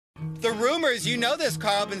The rumours, you know this,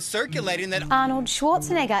 Carl, have been circulating that Arnold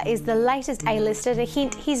Schwarzenegger is the latest A-lister to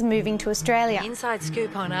hint he's moving to Australia. Inside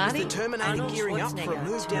scoop on Arnie. Is the Terminator gearing up for a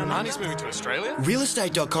move down under? Arnie's moving to Australia?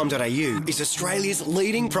 Realestate.com.au is Australia's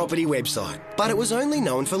leading property website, but it was only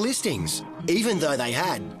known for listings, even though they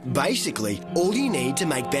had, basically, all you need to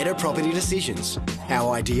make better property decisions.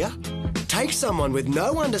 Our idea? Take someone with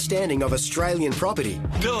no understanding of Australian property.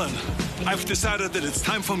 Dylan, I've decided that it's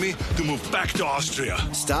time for me to move back to Austria.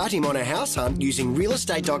 Start him on a house hunt using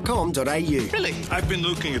realestate.com.au. Really? I've been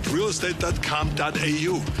looking at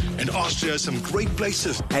realestate.com.au, and Austria has some great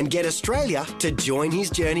places. And get Australia to join his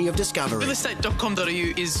journey of discovery.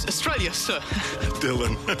 Realestate.com.au is Australia, sir.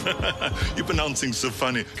 Dylan, you're pronouncing so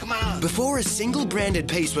funny. Come on. Before a single branded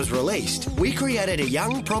piece was released, we created a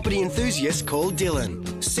young property enthusiast called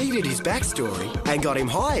Dylan, seeded his backstory, and got him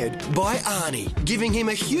hired by Arnie, giving him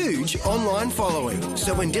a huge online following.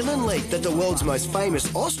 So when Dylan leaked that the world's most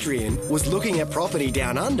famous Austrian was looking at property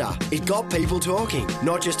down under, it got people talking,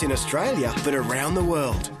 not just in Australia, but around the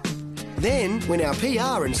world. Then, when our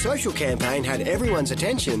PR and social campaign had everyone's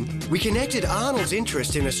attention, we connected Arnold's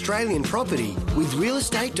interest in Australian property with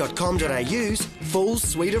realestate.com.au's full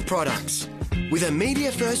suite of products, with a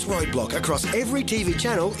media-first roadblock across every TV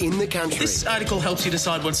channel in the country. This article helps you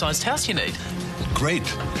decide what sized house you need. Great,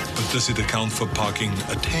 but does it account for parking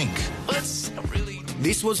a tank? Well, that's not really...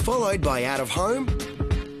 This was followed by out-of-home,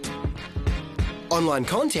 online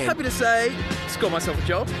content, Happy to say, score myself a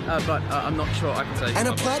job, but I'm not sure I can say. and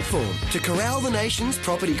a platform to corral the nation's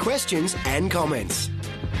property questions and comments.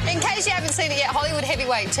 In case you haven't seen it yet, Hollywood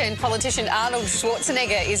heavyweight turned politician Arnold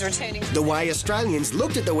Schwarzenegger is returning. The way Australians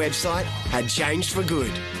looked at the website had changed for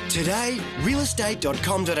good. Today,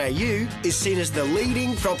 realestate.com.au is seen as the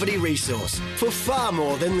leading property resource for far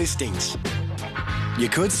more than listings. You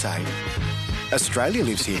could say, Australia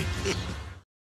lives here.